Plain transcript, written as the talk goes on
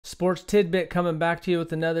Sports Tidbit coming back to you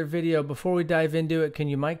with another video. Before we dive into it, can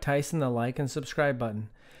you Mike Tyson the like and subscribe button?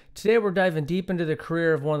 Today we're diving deep into the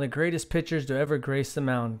career of one of the greatest pitchers to ever grace the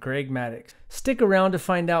mound, Greg Maddux. Stick around to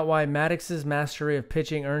find out why Maddux's mastery of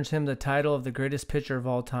pitching earns him the title of the greatest pitcher of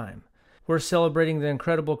all time. We're celebrating the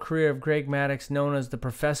incredible career of Greg Maddux, known as the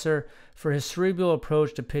Professor, for his cerebral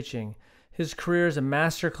approach to pitching. His career is a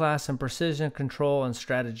masterclass in precision control and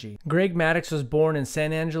strategy. Greg Maddux was born in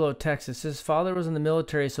San Angelo, Texas. His father was in the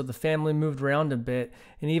military, so the family moved around a bit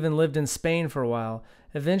and even lived in Spain for a while.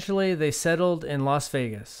 Eventually, they settled in Las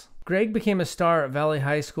Vegas. Greg became a star at Valley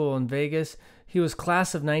High School in Vegas. He was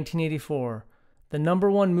class of 1984. The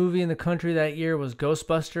 #1 movie in the country that year was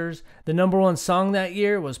Ghostbusters. The #1 song that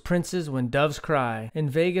year was Prince's When Doves Cry. In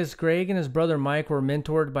Vegas, Greg and his brother Mike were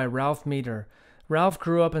mentored by Ralph Meter. Ralph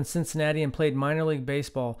grew up in Cincinnati and played minor league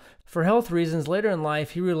baseball. For health reasons, later in life,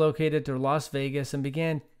 he relocated to Las Vegas and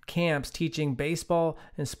began camps teaching baseball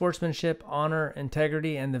and sportsmanship, honor,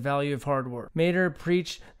 integrity, and the value of hard work. Mater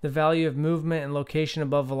preached the value of movement and location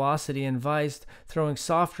above velocity and advised throwing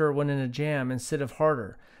softer when in a jam instead of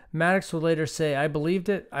harder. Maddux would later say, "I believed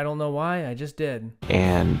it. I don't know why. I just did."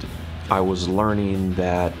 And I was learning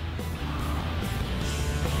that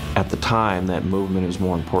at the time that movement is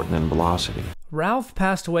more important than velocity. Ralph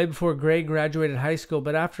passed away before Greg graduated high school,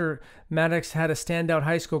 but after Maddux had a standout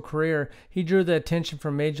high school career, he drew the attention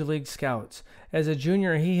from Major League scouts. As a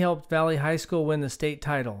junior, he helped Valley High School win the state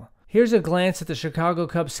title. Here's a glance at the Chicago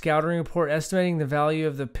Cubs scouting report estimating the value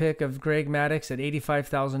of the pick of Greg Maddux at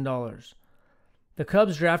 $85,000. The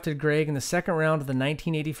Cubs drafted Greg in the second round of the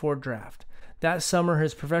 1984 draft. That summer,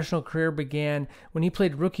 his professional career began when he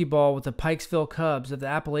played rookie ball with the Pikesville Cubs of the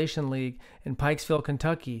Appalachian League in Pikesville,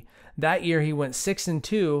 Kentucky. That year, he went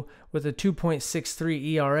 6-2 with a 2.63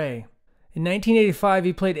 ERA. In 1985,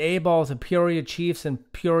 he played A-ball with the Peoria Chiefs in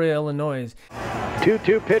Peoria, Illinois.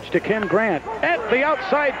 2-2 pitch to Ken Grant at the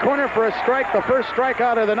outside corner for a strike, the first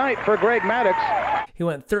strikeout of the night for Greg Maddux. He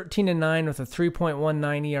went 13-9 with a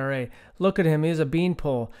 3.19 ERA. Look at him, he's a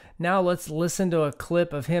beanpole. Now let's listen to a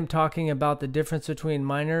clip of him talking about the difference between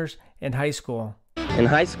minors and high school. In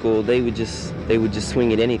high school, they would just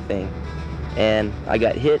swing at anything, and I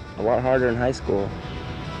got hit a lot harder in high school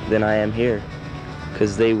than I am here,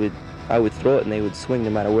 because I would throw it and they would swing no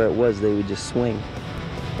matter where it was. They would just swing.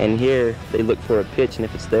 And here, they look for a pitch, and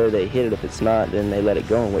if it's there, they hit it. If it's not, then they let it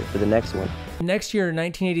go and wait for the next one. Next year, in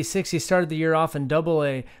 1986, he started the year off in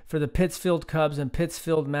Double-A for the Pittsfield Cubs in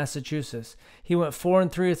Pittsfield, Massachusetts. He went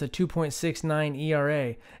 4-3 with a 2.69 ERA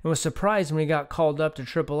and was surprised when he got called up to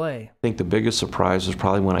Triple-A. I think the biggest surprise was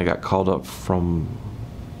probably when I got called up from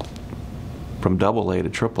Double-A to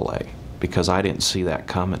Triple-A, because I didn't see that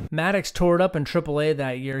coming. Maddux tore it up in Triple-A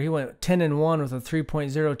that year. He went 10-1 with a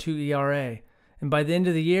 3.02 ERA. And by the end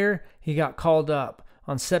of the year, he got called up.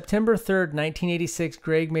 On September 3rd, 1986,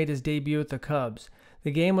 Greg made his debut with the Cubs. The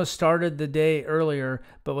game was started the day earlier,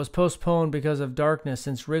 but was postponed because of darkness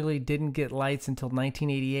since Wrigley didn't get lights until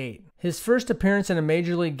 1988. His first appearance in a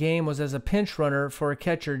major league game was as a pinch runner for a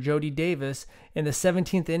catcher, Jody Davis, in the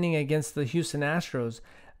 17th inning against the Houston Astros.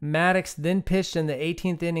 Maddux then pitched in the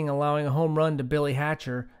 18th inning, allowing a home run to Billy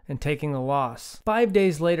Hatcher and taking the loss. 5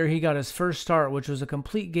 days later, he got his first start, which was a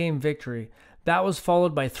complete game victory. That was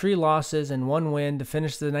followed by 3 losses and 1 win to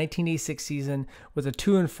finish the 1986 season with a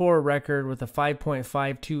 2-4 record with a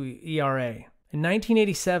 5.52 ERA. In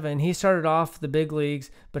 1987, he started off the big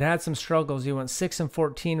leagues but had some struggles. He went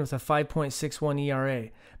 6-14 with a 5.61 ERA.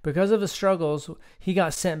 Because of his struggles, he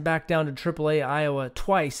got sent back down to Triple-A Iowa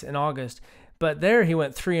twice in August. But there he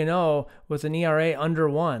went 3-0 with an ERA under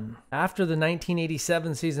 1. After the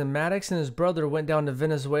 1987 season, Maddux and his brother went down to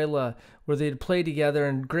Venezuela where they'd play together,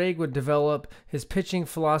 and Greg would develop his pitching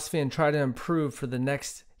philosophy and try to improve for the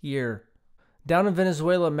next year. Down in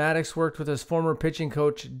Venezuela, Maddux worked with his former pitching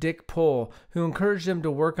coach, Dick Pohl, who encouraged him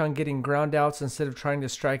to work on getting ground outs instead of trying to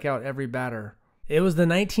strike out every batter. It was the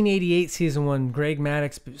 1988 season when Greg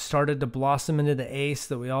Maddux started to blossom into the ace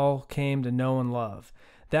that we all came to know and love.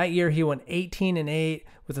 That year, he went 18-8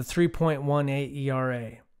 with a 3.18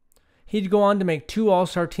 ERA. He'd go on to make 2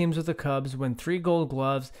 All-Star teams with the Cubs, win 3 Gold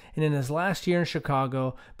Gloves, and in his last year in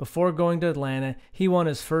Chicago, before going to Atlanta, he won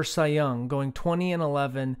his first Cy Young, going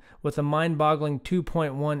 20-11 with a mind-boggling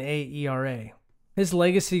 2.18 ERA. His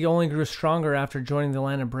legacy only grew stronger after joining the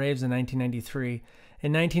Atlanta Braves in 1993.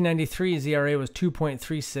 In 1993, his ERA was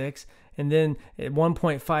 2.36, and then a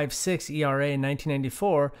 1.56 ERA in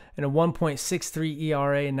 1994, and a 1.63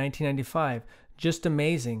 ERA in 1995. Just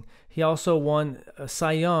amazing. He also won a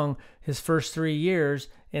Cy Young his first 3 years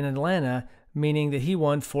in Atlanta, meaning that he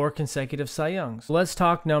won 4 consecutive Cy Youngs. Let's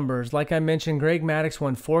talk numbers. Like I mentioned, Greg Maddux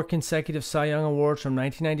won 4 consecutive Cy Young awards from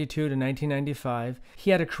 1992 to 1995.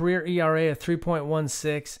 He had a career ERA of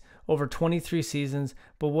 3.16 over 23 seasons,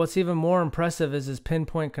 but what's even more impressive is his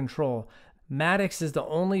pinpoint control. Maddux is the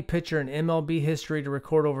only pitcher in MLB history to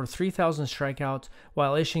record over 3,000 strikeouts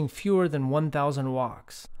while issuing fewer than 1,000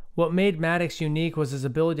 walks. What made Maddux unique was his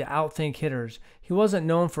ability to outthink hitters. He wasn't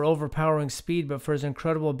known for overpowering speed, but for his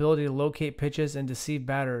incredible ability to locate pitches and deceive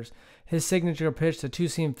batters. His signature pitch, the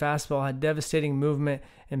two-seam fastball, had devastating movement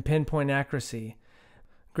and pinpoint accuracy.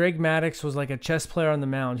 Greg Maddux was like a chess player on the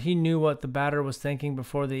mound. He knew what the batter was thinking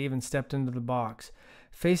before they even stepped into the box.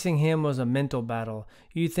 Facing him was a mental battle.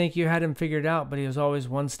 You'd think you had him figured out, but he was always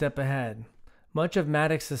one step ahead. Much of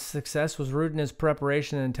Maddux's success was rooted in his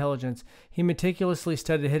preparation and intelligence. He meticulously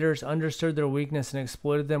studied hitters, understood their weakness, and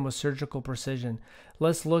exploited them with surgical precision.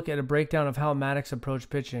 Let's look at a breakdown of how Maddux approached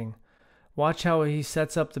pitching. Watch how he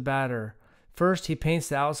sets up the batter. First, he paints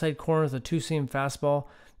the outside corner with a two-seam fastball,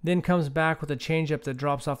 then comes back with a changeup that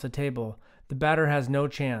drops off the table. The batter has no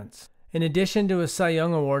chance. In addition to his Cy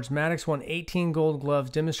Young awards, Maddux won 18 Gold Gloves,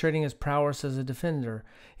 demonstrating his prowess as a defender.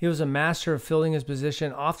 He was a master of filling his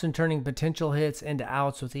position, often turning potential hits into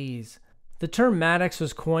outs with ease. The term Maddux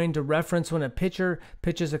was coined to reference when a pitcher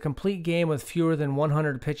pitches a complete game with fewer than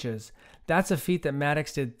 100 pitches. That's a feat that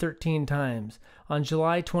Maddux did 13 times. On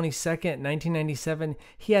July 22, 1997,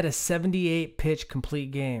 he had a 78-pitch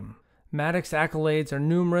complete game. Maddux' accolades are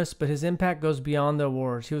numerous, but his impact goes beyond the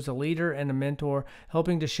awards. He was a leader and a mentor,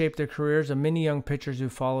 helping to shape the careers of many young pitchers who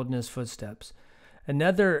followed in his footsteps.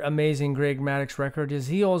 Another amazing Greg Maddux record is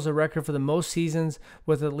he holds a record for the most seasons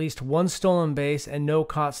with at least 1 stolen base and no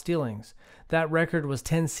caught stealings. That record was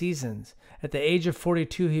 10 seasons. At the age of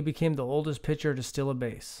 42, he became the oldest pitcher to steal a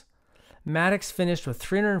base. Maddux finished with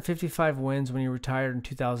 355 wins when he retired in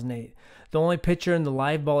 2008. The only pitcher in the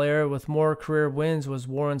live ball era with more career wins was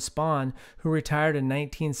Warren Spahn, who retired in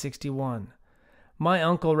 1961. My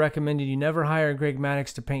uncle recommended you never hire Greg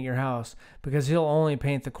Maddux to paint your house because he'll only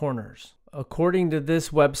paint the corners. According to this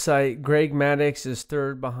website, Greg Maddux is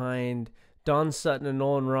third behind Don Sutton and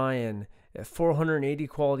Nolan Ryan at 480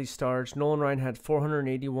 quality starts. Nolan Ryan had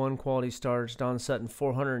 481 quality starts, Don Sutton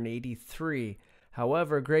 483.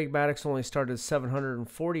 However, Greg Maddux only started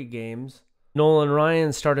 740 games. Nolan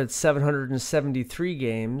Ryan started 773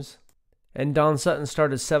 games. And Don Sutton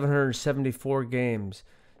started 774 games.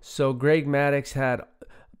 So Greg Maddux had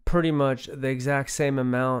pretty much the exact same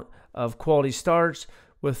amount of quality starts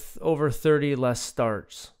with over 30 less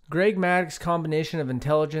starts. Greg Maddux' combination of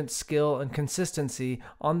intelligence, skill, and consistency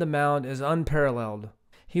on the mound is unparalleled.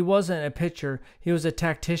 He wasn't a pitcher, he was a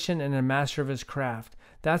tactician and a master of his craft.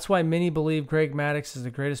 That's why many believe Greg Maddux is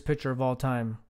the greatest pitcher of all time.